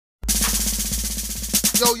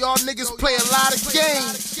Yo, y'all niggas play a lot of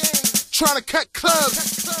games, trying to cut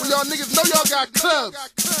clubs when y'all niggas know y'all got clubs.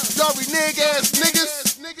 Y'all renege ass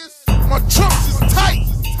niggas. My trunks is tight.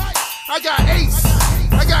 I got Ace,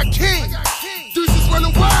 I got King. Deuces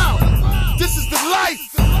running wild. This is the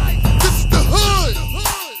life. This is the hood.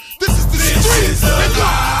 This is the streets. This is the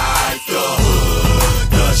life, the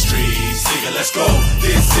hood, the streets. Nigga, let's go.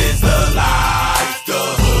 This is the life, the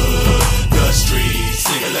hood, the streets.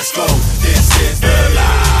 Nigga, let's go. This is the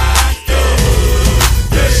life, the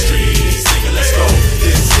hood, the streets. Nigga, let's go.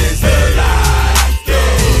 This is the life, the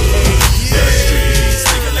hood, the streets.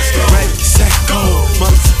 Nigga, let's go. Ready, set, go.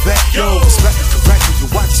 Mother's back, yo. Respect it correctly.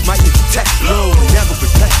 Your watch might get detect low. Never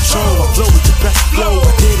repent, show. I flow with the best flow.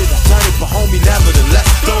 I did it, I done it, but homie, nevertheless,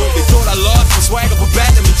 though. They thought I lost my swagger, but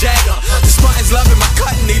back to me Jagger. The Spartans loving my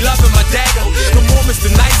cut and they loving my dagger. No more Mr.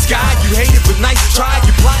 Nice Guy, you hate it but nice try.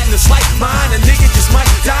 You plotting to slice mine, a nigga just might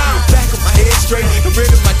die. Back of my head straight, get rid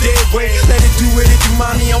of my dead weight. Let it do what it do,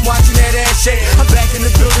 mommy, I'm watching that ass shake. I'm back in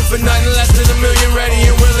the building for nothing less than $1 million, ready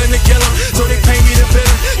and willing to kill him, so they pay me to bill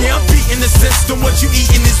him. Yeah, I'm beating the system, what you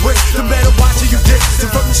eating is with. The better watch who you diss,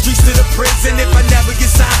 from the streets to the prison. If I never get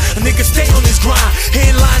signed, a nigga stay on his grind.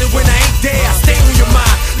 Headlining when I ain't there, I stay on your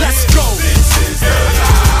mind. Let's go. This is the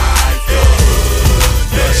life, the hood,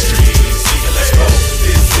 the streets. Nigga, let's go.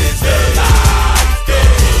 This is the life, the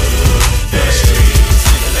hood, the streets.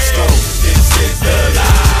 Nigga, let's go. This is the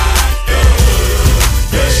life, the hood,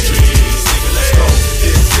 the streets. Nigga, let's go.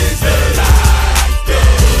 This is the life, the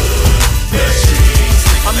hood, the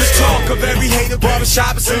streets. I'm the talk of every hater,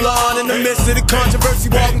 barbershop and salon. In the midst of the controversy,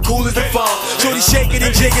 walking cool as the fall. Shorty shake it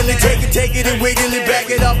and jiggle it, take it and wiggle it. Back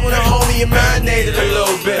it up on a homie and marinate it a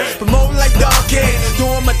little bit. Promoting like Dog King,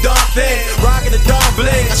 doing my dog thing. Rocking the dog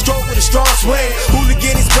bling, I stroke with a strong swing.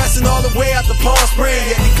 Hooligan expressing all the way out the Palm Spring.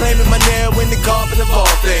 Yet they claiming my nail when the carpet of all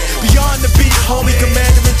thing. Beyond the beat, homie,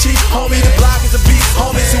 commander-in-chief. Homie, the block is a beat.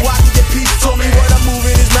 Homie, so I can get peace. Told me what I'm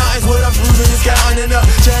moving is mountains, what I'm proving is counting enough.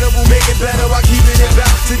 Cheddar will make it better while keeping it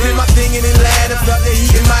back. So did my thing in Atlanta, felt the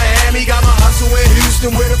heat in Miami. Got my hustle in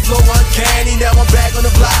Houston with a flow uncanny. Now I'm back on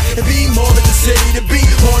the block and be more than the city. To be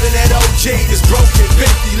more than that OJ that's broken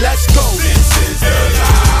 50. Let's go. This is the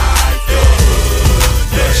life, the hood,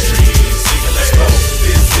 the streets. Nigga, let's go.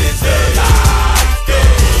 This is the life, the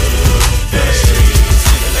hood, the streets.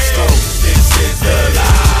 Nigga, let's go. This is the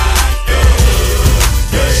life, the hood,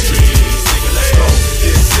 the streets. Nigga, let's go.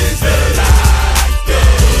 This is the life, the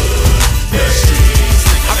hood, the streets.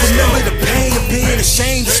 I remember the pain of being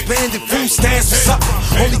ashamed of spending food stamps for supper.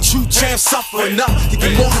 Only true champs suffer enough to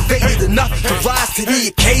get motivated enough to rise to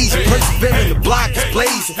the occasion. Persevering, the block is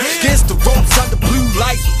blazing against the ropes under blue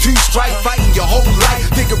lights with 2 strikes, fighting your whole life,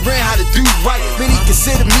 figuring how to do right. Many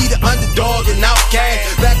consider me the underdog and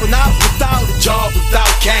outcast. Back when I was without a job,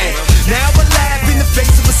 without cash.